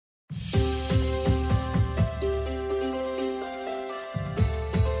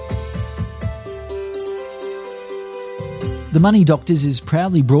The Money Doctors is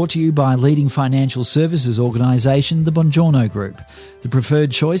proudly brought to you by leading financial services organisation, the Bongiorno Group, the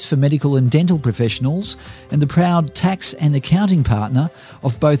preferred choice for medical and dental professionals, and the proud tax and accounting partner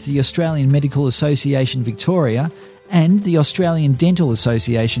of both the Australian Medical Association Victoria and the Australian Dental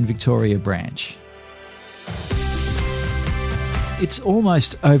Association Victoria branch. It's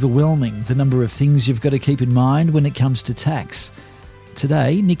almost overwhelming, the number of things you've got to keep in mind when it comes to tax.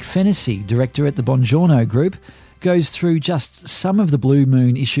 Today, Nick Fennessy, Director at the Bongiorno Group, goes through just some of the blue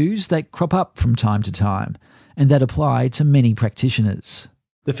moon issues that crop up from time to time and that apply to many practitioners.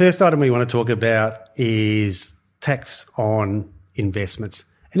 The first item we want to talk about is tax on investments,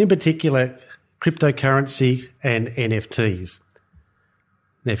 and in particular, cryptocurrency and NFTs.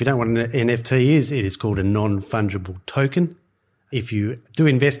 Now, if you don't know what an NFT is, it is called a non-fungible token. If you do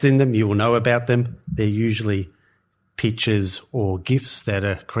invest in them, you will know about them. They're usually pictures or GIFs that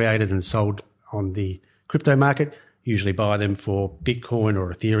are created and sold on the crypto market. Usually buy them for Bitcoin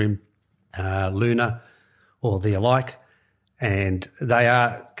or Ethereum, Luna, or the alike. And they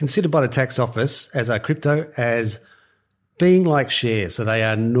are considered by the tax office as a crypto as being like shares. So they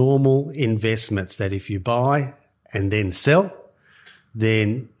are normal investments that if you buy and then sell,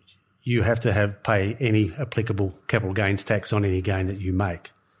 then you have to pay any applicable capital gains tax on any gain that you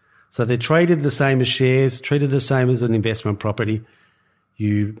make. So they're traded the same as shares, treated the same as an investment property.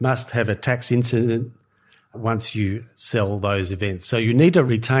 You must have a tax incident once you sell those events. So you need to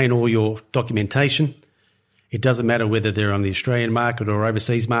retain all your documentation. It doesn't matter whether they're on the Australian market or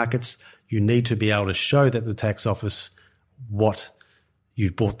overseas markets. You need to be able to show that the tax office what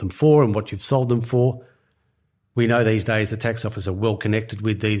you've bought them for and what you've sold them for. We know these days the tax office are well connected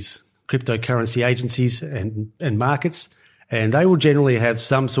with these cryptocurrency agencies and markets, and they will generally have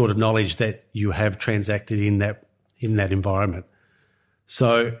some sort of knowledge that you have transacted in that environment.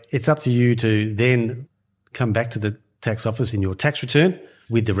 So it's up to you to then come back to the tax office in your tax return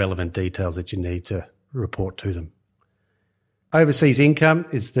with the relevant details that you need to report to them. Overseas income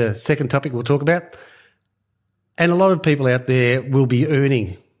is the second topic we'll talk about. And a lot of people out there will be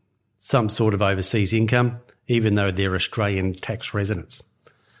earning some sort of overseas income, even though they're Australian tax residents.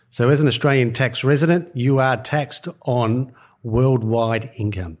 So as an Australian tax resident, you are taxed on worldwide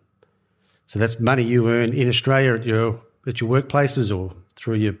income. So that's money you earn in Australia at your workplaces or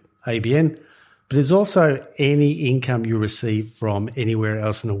through your ABN. But there's also any income you receive from anywhere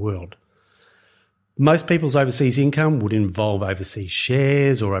else in the world. Most people's overseas income would involve overseas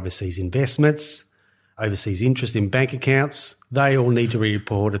shares or overseas investments, overseas interest in bank accounts. They all need to be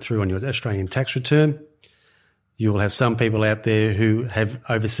reported through on your Australian tax return. You will have some people out there who have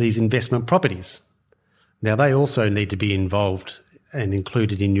overseas investment properties. Now, they also need to be involved and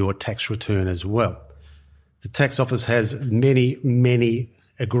included in your tax return as well. The tax office has many, many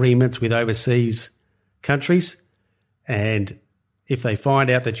agreements with overseas countries, and if they find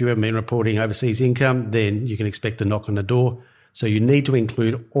out that you haven't been reporting overseas income, then you can expect a knock on the door. So you need to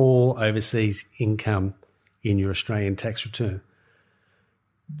include all overseas income in your Australian tax return.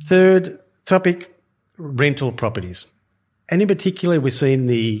 Third topic, rental properties. And in particular, we're seeing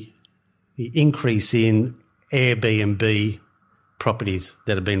the increase in Airbnb properties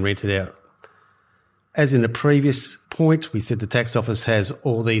that have been rented out. As in the previous point, we said the tax office has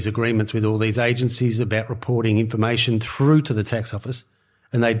all these agreements with all these agencies about reporting information through to the tax office,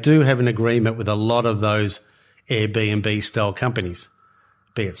 and they do have an agreement with a lot of those Airbnb-style companies,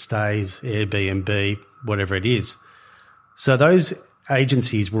 be it Stays, Airbnb, whatever it is. So those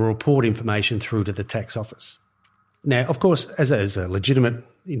agencies will report information through to the tax office. Now, of course, as a legitimate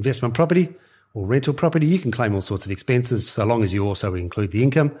investment property or rental property, you can claim all sorts of expenses so long as you also include the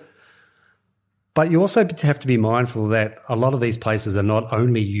income. But you also have to be mindful that a lot of these places are not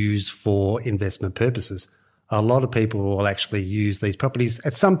only used for investment purposes. A lot of people will actually use these properties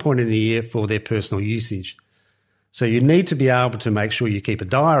at some point in the year for their personal usage. So you need to be able to make sure you keep a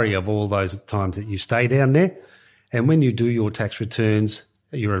diary of all those times that you stay down there. And when you do your tax returns,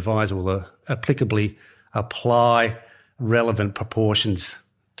 your advisor will applicably apply relevant proportions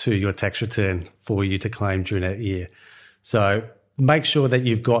to your tax return for you to claim during that year. So make sure that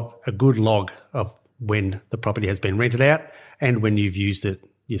you've got a good log of when the property has been rented out and when you've used it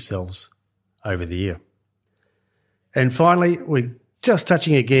yourselves over the year. And finally, we're just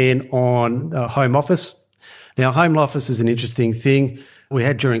touching again on home office. Now, home office is an interesting thing. We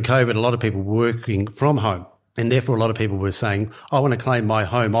had during COVID a lot of people working from home, and therefore a lot of people were saying, I want to claim my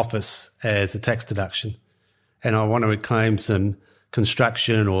home office as a tax deduction, and I want to claim some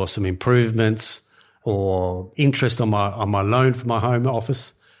construction or some improvements or interest on my loan for my home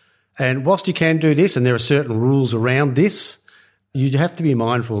office. And whilst you can do this, and there are certain rules around this, you have to be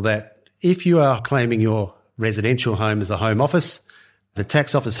mindful that if you are claiming your residential home as a home office. The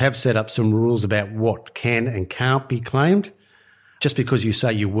tax office have set up some rules about what can and can't be claimed. Just because you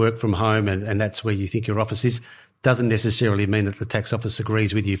say you work from home and that's where you think your office is, doesn't necessarily mean that the tax office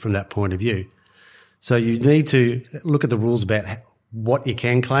agrees with you from that point of view. So you need to look at the rules about what you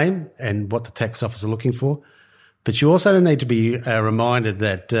can claim and what the tax office are looking for. But you also need to be reminded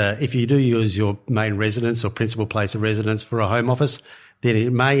that if you do use your main residence or principal place of residence for a home office, then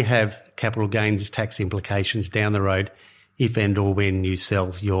it may have capital gains tax implications down the road if and or when you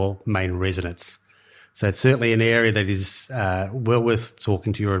sell your main residence. So it's certainly an area that is well worth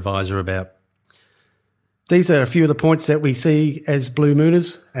talking to your advisor about. These are a few of the points that we see as Blue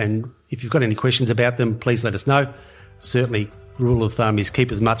Mooners, and if you've got any questions about them, please let us know. Certainly, rule of thumb is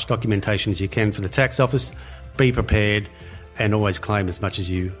keep as much documentation as you can for the tax office, be prepared, and always claim as much as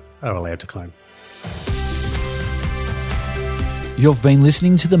you are allowed to claim. You've been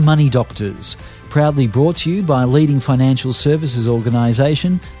listening to The Money Doctors, proudly brought to you by leading financial services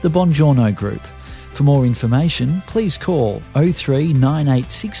organisation, the Bongiorno Group. For more information, please call 03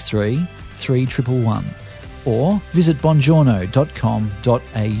 9863 3111 or visit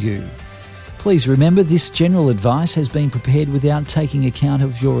bongiorno.com.au. Please remember this general advice has been prepared without taking account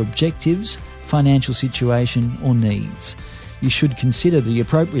of your objectives, financial situation or needs. You should consider the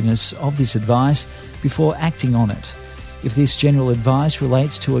appropriateness of this advice before acting on it. If this general advice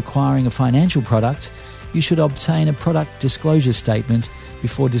relates to acquiring a financial product, you should obtain a product disclosure statement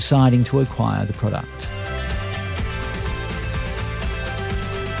before deciding to acquire the product.